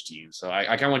college team, so I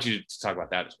kind of want you to talk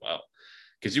about that as well,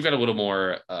 because you've got a little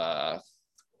more,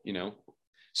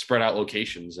 spread out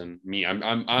locations than me.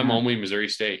 I'm only Missouri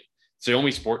State. It's the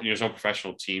only sport. There's no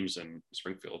professional teams in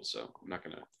Springfield, so I'm not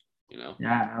gonna.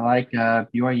 Yeah, I like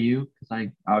BYU because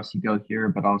I obviously go here,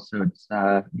 but also it's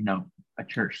a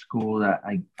church school that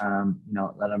that I'm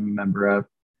a member of.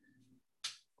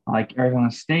 I like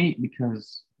Arizona State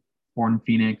because born in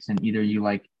Phoenix, and either you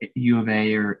like U of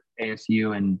A or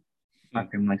ASU, and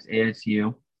fucking likes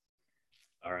ASU.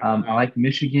 All right. I like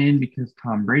Michigan because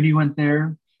Tom Brady went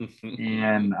there,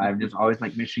 and I've just always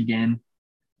liked Michigan.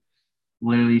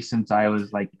 Literally since I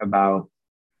was like about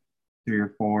 3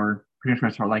 or 4. Pretty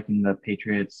much I started liking the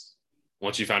Patriots.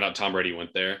 Once you found out Tom Brady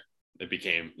went there, it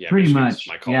became pretty Michigan's much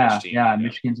my college team. Yeah,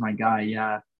 Michigan's my guy.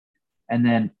 Yeah, and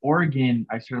then Oregon,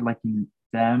 I started liking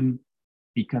them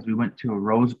because we went to a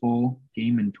Rose Bowl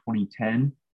game in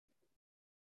 2010.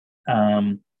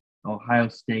 Ohio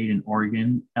State and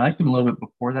Oregon. I liked them a little bit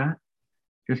before that,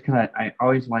 just because I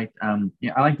always liked I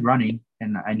liked running,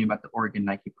 and I knew about the Oregon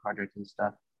Nike project and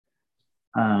stuff.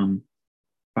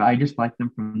 But I just like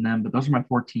them from them. But those are my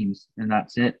 4 teams, and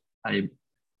that's it. I'm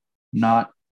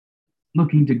not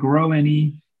looking to grow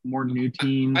any more new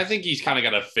teams. I think he's kind of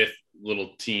got a 5th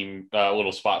little team,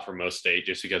 little spot for Mo State,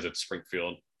 just because it's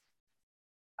Springfield.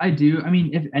 I do. I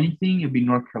mean, if anything, it'd be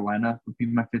North Carolina would be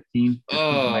my 5th team. Just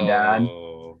because of my dad.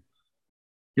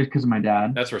 Just because of my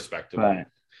dad. That's respectable. But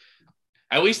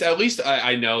At least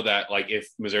I know that, like, if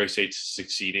Missouri State's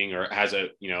succeeding or has a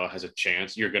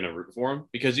chance, you're going to root for them,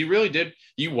 because you really did.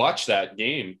 You watched that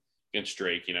game against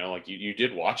Drake, like you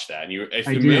did watch that. And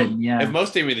if Mo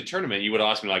State made the tournament, you would have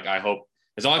asked me, like, I hope,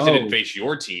 as long as they didn't face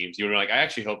your teams, you would be like, I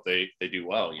actually hope they do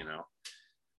well,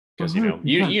 because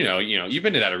you've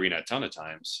been to that arena a ton of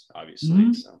times, obviously.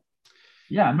 Mm-hmm. So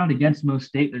yeah, I'm not against Mo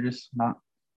State. They're just not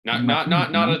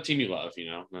a team you love,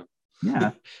 No.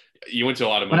 Yeah. You went to a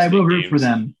lot of Mo But I State will root games. for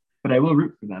them. But I will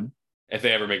root for them. If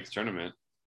they ever make the tournament.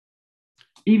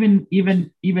 Even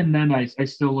then, I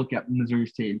still look at Missouri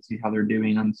State and see how they're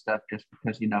doing on stuff, just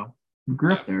because, I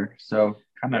grew up there. So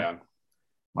kind of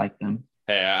like them.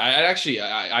 Hey,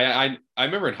 I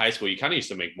remember in high school, you kind of used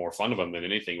to make more fun of them than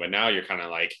anything. But now you're kind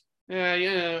of like,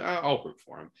 I'll root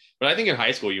for them. But I think in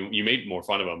high school, you made more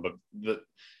fun of them. But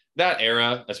that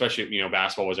era, especially,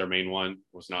 basketball was our main one,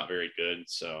 was not very good.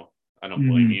 So I don't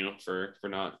blame you for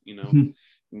not,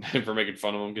 for making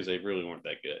fun of them, because they really weren't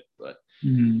that good. But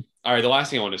all right, the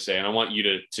last thing I want to say, and I want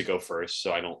you to go first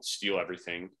so I don't steal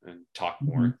everything and talk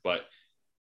more, but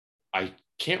I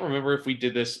can't remember if we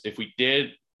did this. If we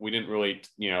did, we didn't really,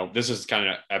 this is kind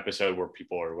of an episode where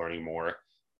people are learning more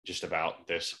just about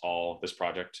this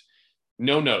project.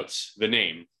 No Notes, the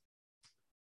name.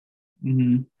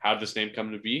 How did this name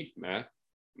come to be, Matt?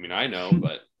 I mean, I know,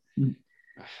 but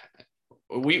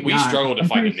we struggled to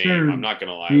find a name. Sure, I'm not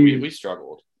gonna lie, we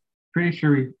struggled. Pretty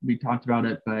sure we talked about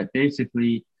it, but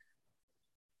basically,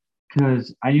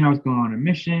 because I knew I was going on a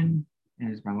mission, and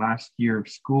it was my last year of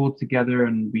school together,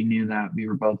 and we knew that we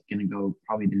were both going to go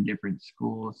probably to different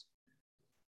schools.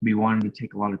 We wanted to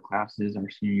take a lot of classes our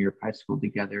senior year of high school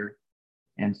together,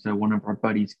 and so one of our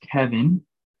buddies, Kevin,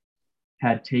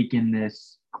 had taken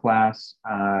this class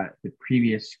the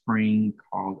previous spring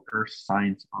called Earth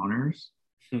Science Honors,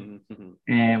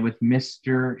 and with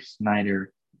Mr.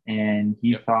 Snyder. And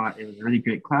he thought it was a really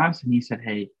great class. And he said,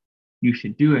 hey, you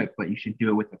should do it, but you should do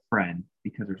it with a friend,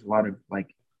 because there's a lot of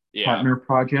partner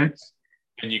projects.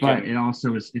 And it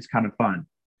also is kind of fun.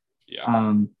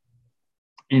 Yeah.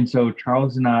 And so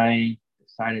Charles and I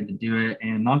decided to do it.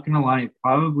 And not going to lie,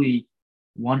 probably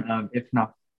one of, if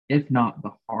not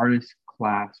the hardest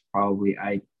class probably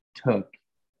I took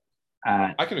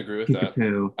at I can agree with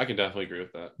Kickapoo. that. I can definitely agree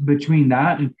with that. Between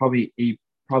that and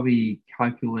probably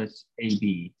calculus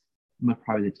AB, were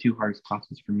probably the two hardest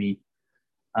classes for me.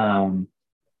 Because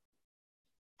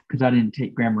I didn't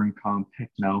take grammar and comp.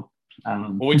 Heck no.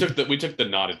 Well, we took the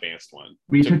not advanced one.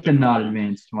 We took the not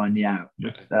advanced one, yeah,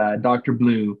 with Dr.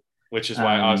 Blue. Which is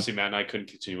why obviously Matt and I couldn't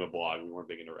continue a blog. We weren't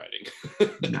big into writing.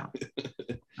 No.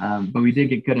 But we did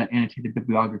get good at annotated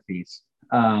bibliographies.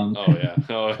 Oh yeah.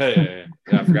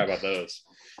 I forgot about those.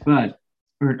 But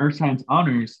we're in Earth Science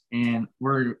Honors, and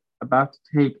we're about to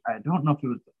take, I don't know if it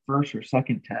was the first or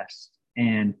second test.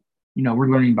 And, we're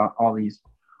learning about all these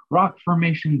rock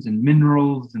formations and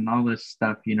minerals and all this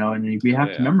stuff, and we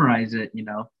have to memorize it,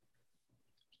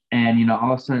 And,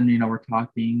 all of a sudden, we're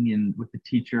talking and with the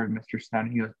teacher, Mr. Snyder,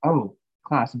 he goes, "Oh,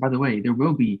 class, and by the way, there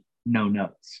will be no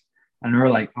notes." And we're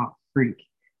like, "Oh, freak."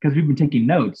 Because we've been taking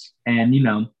notes. And,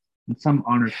 in some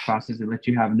honors classes, they let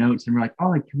you have notes. And we're like,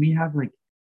 "Oh, can we have,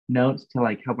 notes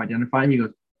to, help identify?" He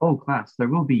goes, "Oh, class, there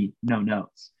will be no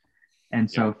notes."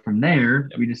 And so from there,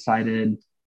 we decided,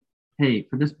 hey,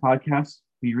 for this podcast,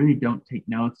 we really don't take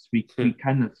notes. We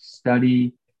kind of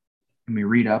study and we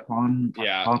read up on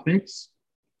topics.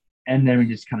 And then we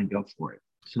just kind of go for it.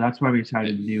 So that's why we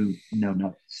decided to do no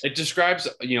notes. It describes,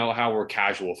 how we're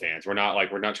casual fans. We're not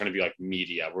trying to be like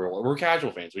media. We're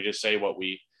casual fans. We just say what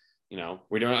we're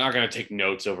not going to take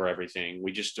notes over everything.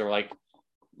 We just are like,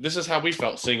 this is how we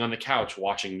felt sitting on the couch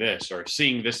watching this or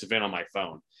seeing this event on my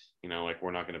phone.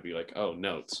 We're not going to be like, oh,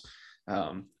 notes.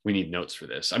 We need notes for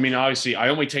this. I mean, obviously, I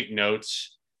only take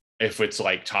notes if it's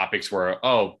like topics where,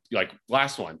 like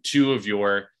last one, 2 of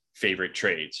your favorite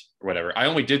trades or whatever. I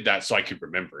only did that so I could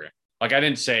remember it. Like I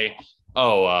didn't say,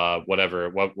 whatever,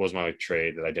 what was my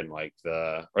trade that I didn't like,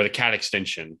 the cat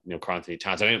extension, Carl-Anthony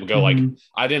Towns. I didn't go like,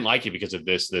 I didn't like it because of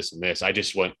this, this, and this. I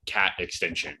just went cat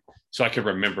extension so I could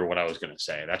remember what I was going to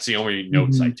say. That's the only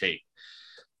notes I take.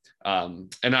 And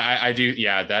I do,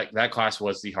 that class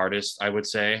was the hardest, I would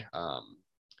say.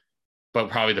 But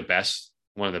probably the best,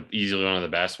 one of the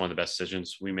best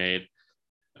decisions we made.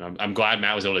 I'm glad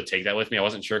Matt was able to take that with me. I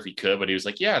wasn't sure if he could, but he was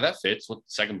like, yeah, that fits with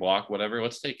second block, whatever,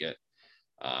 let's take it.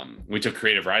 We took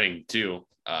creative writing too.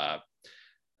 And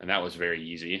that was very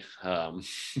easy.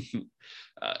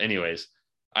 Anyways,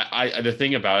 I the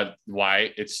thing about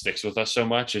why it sticks with us so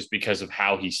much is because of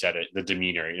how he said it, the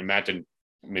demeanor. And Matt didn't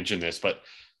mention this, but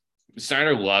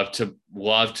Snyder loved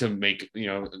to make,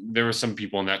 there were some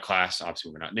people in that class,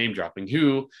 obviously we're not name dropping,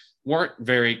 who weren't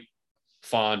very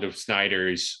fond of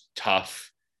Snyder's tough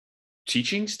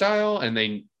teaching style, and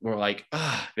they were like,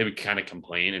 they would kind of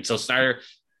complain. And so Snyder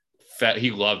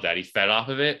he loved that. He fed off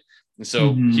of it. And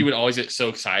so he would always get so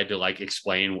excited to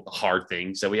explain hard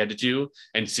things that we had to do,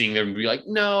 and seeing them be like,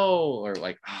 no, or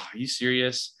like, oh, are you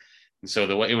serious? And so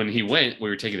the way when he went, we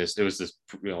were taking this, it was this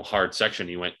hard section.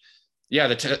 He went, yeah,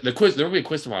 the quiz, there will be a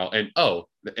quiz tomorrow. And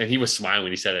he was smiling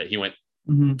when he said it. He went,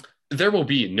 there will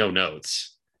be no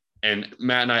notes. And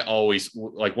Matt and I always,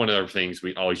 one of the things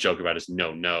we always joke about is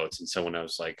no notes. And so when I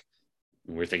was like,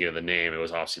 when we were thinking of the name, it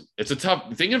was obviously, it's a tough,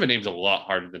 thinking of a name is a lot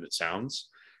harder than it sounds.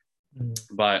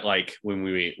 But when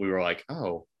we were like,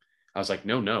 oh, I was like,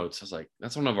 no notes. I was like,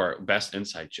 that's one of our best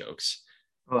inside jokes.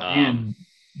 Well, and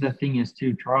the thing is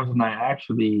too, Charles and I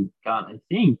actually got, I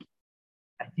think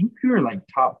we were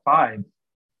top 5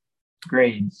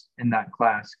 grades in that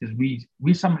class, because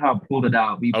we somehow pulled it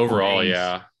out. We overall,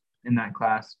 in that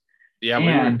class. Yeah,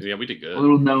 we did good. A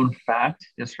little known fact,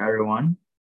 just for everyone,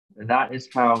 that is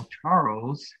how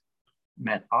Charles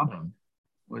met Autumn,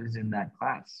 was in that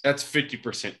class. That's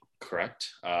 50% correct.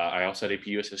 I also had AP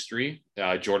US history.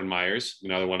 Jordan Myers,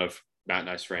 another one of Matt and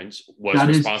I's friends, was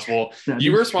responsible.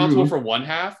 You were responsible for one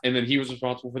half, and then he was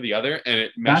responsible for the other, and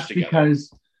it meshed together. That's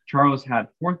because Charles had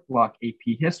 4th block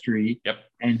AP history,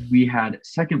 and we had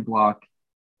 2nd block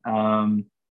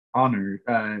honor,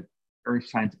 Earth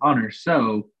Science honors.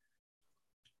 So,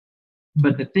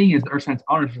 but the thing is, the Earth Science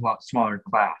honors is a lot smaller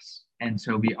class, and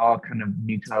so we all kind of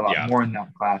knew a lot more in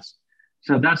that class.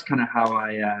 So that's kind of how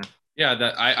I.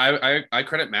 I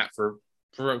credit Matt for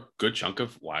a good chunk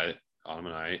of why Autumn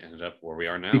and I ended up where we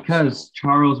are now. Because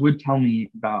Charles would tell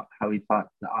me about how he thought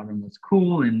the Autumn was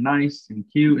cool and nice and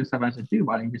cute and stuff. I said, dude,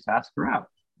 why don't you just ask her out?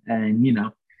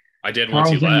 And, I did once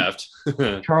he left.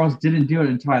 Charles didn't do it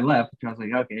until I left, which I was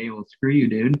like, okay, well, screw you,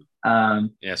 dude.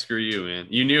 Yeah, screw you, man.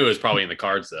 You knew it was probably in the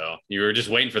cards, though. You were just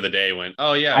waiting for the day when,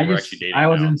 oh, yeah, we're actually dating. I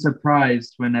wasn't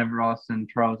surprised whenever all of a sudden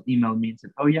Charles emailed me and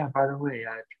said, oh, yeah, by the way,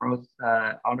 Charles,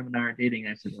 Autumn and I are dating.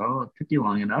 I said, oh, it took you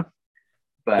long enough.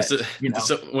 But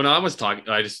so when I was talking,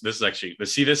 this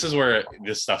is where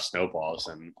this stuff snowballs,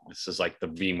 and this is like the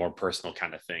being more personal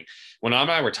kind of thing. When I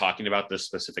and I were talking about this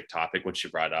specific topic, when she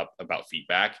brought up about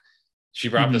feedback, she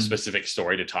brought up a specific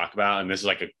story to talk about, and this is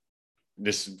like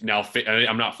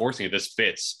I'm not forcing it. This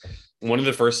fits. One of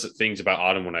the first things about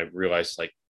Autumn when I realized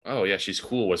like, oh yeah, she's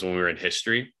cool, was when we were in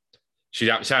history. She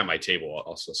sat at my table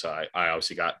also, so I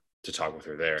obviously got to talk with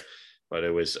her there. But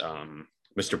it was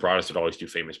Mr. Broadus would always do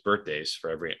famous birthdays for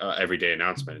every day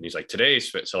announcement. And he's like,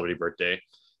 today's celebrity birthday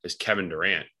is Kevin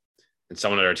Durant. And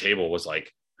someone at our table was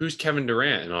like, who's Kevin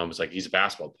Durant? And I was like, he's a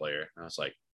basketball player. And I was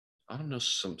like, I don't know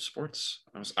some sports.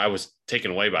 I was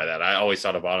taken away by that. I always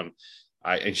thought about him.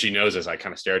 And she knows this, I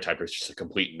kind of stereotype her as just a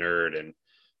complete nerd and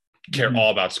care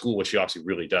all about school, which she obviously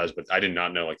really does. But I did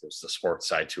not know like there's the sports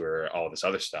side to her, all this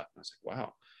other stuff. And I was like,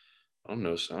 wow. I don't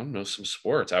know some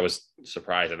sports. I was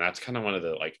surprised, and that's kind of one of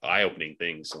the like eye-opening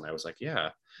things. And I was like, yeah,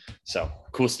 so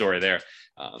cool story there.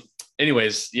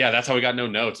 Anyways, yeah, that's how we got no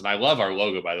notes. And I love our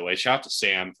logo, by the way. Shout out to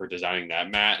Sam for designing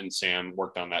that. Matt and Sam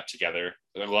worked on that together.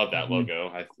 I love that logo.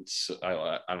 I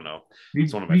don't know.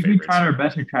 It's one of my favorites. We tried our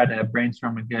best to try to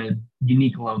brainstorm a good,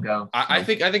 unique logo. I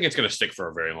think it's going to stick for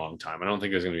a very long time. I don't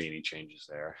think there's going to be any changes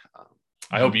there.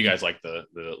 I hope you guys like the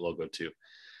logo too.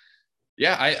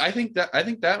 Yeah, I think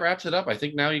that wraps it up. I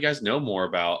think now you guys know more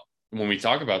about when we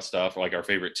talk about stuff like our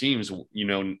favorite teams,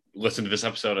 listen to this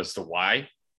episode as to why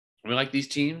we like these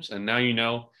teams. And now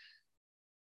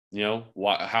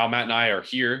how Matt and I are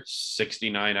here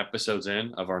 69 episodes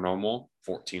in of our normal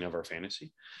 14 of our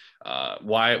fantasy.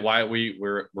 Why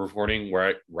we're recording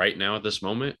right now at this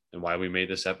moment and why we made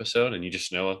this episode. And you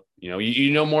just know,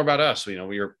 you know more about us. We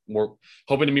are more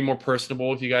hoping to be more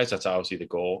personable with you guys. That's obviously the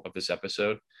goal of this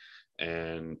episode.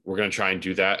 And we're going to try and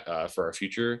do that for our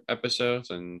future episodes.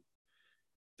 And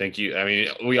thank you. I mean,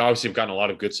 we obviously have gotten a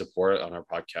lot of good support on our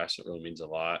podcast. It really means a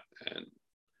lot. And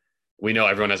we know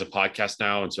everyone has a podcast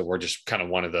now. And so we're just kind of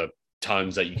one of the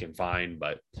tons that you can find.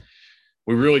 But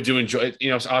we really do enjoy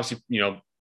it. Obviously,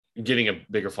 getting a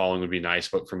bigger following would be nice.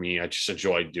 But for me, I just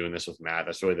enjoy doing this with Matt.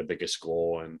 That's really the biggest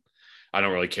goal. And I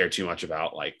don't really care too much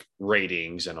about like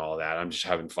ratings and all that. I'm just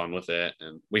having fun with it.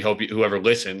 And we hope whoever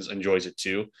listens enjoys it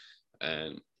too.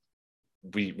 And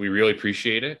we really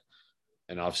appreciate it.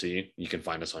 And obviously you can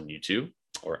find us on YouTube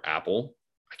or Apple.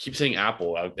 I keep saying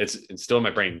Apple. It's still in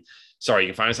my brain. Sorry. You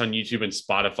can find us on YouTube and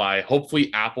Spotify,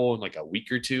 hopefully Apple in like a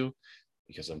week or two,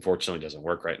 because unfortunately it doesn't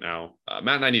work right now.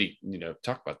 Matt and I need to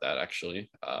talk about that actually.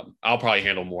 I'll probably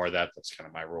handle more of that. That's kind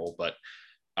of my role, but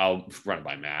I'll run it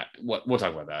by Matt. We'll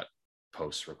talk about that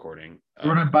post recording.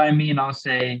 Run it by me and I'll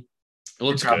say, it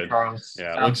looks good. Charles.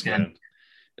 Yeah. It looks good.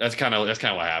 That's kind of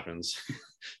what happens.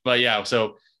 But yeah,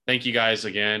 so thank you guys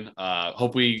again.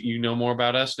 Hopefully you know more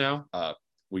about us now.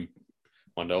 We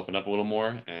wanted to open up a little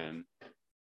more. And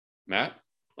Matt,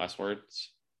 last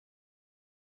words.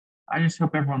 I just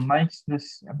hope everyone likes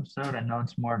this episode. I know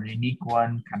it's more of a unique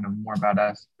one, kind of more about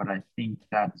us, but I think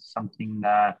that's something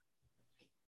that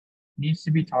needs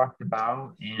to be talked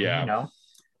about. And I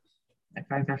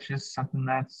think that's just something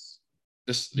that's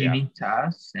unique to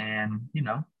us. And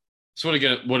this would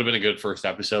have been a good first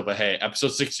episode, but hey,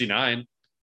 episode 69.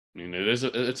 I mean,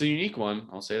 it's a unique one.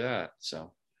 I'll say that.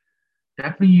 So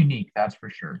definitely unique, that's for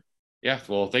sure. Yeah.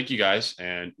 Well, thank you guys,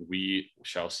 and we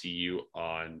shall see you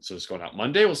on. So it's going out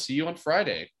Monday. We'll see you on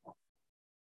Friday.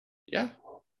 Yeah.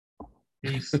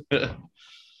 Peace.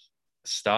 Stop.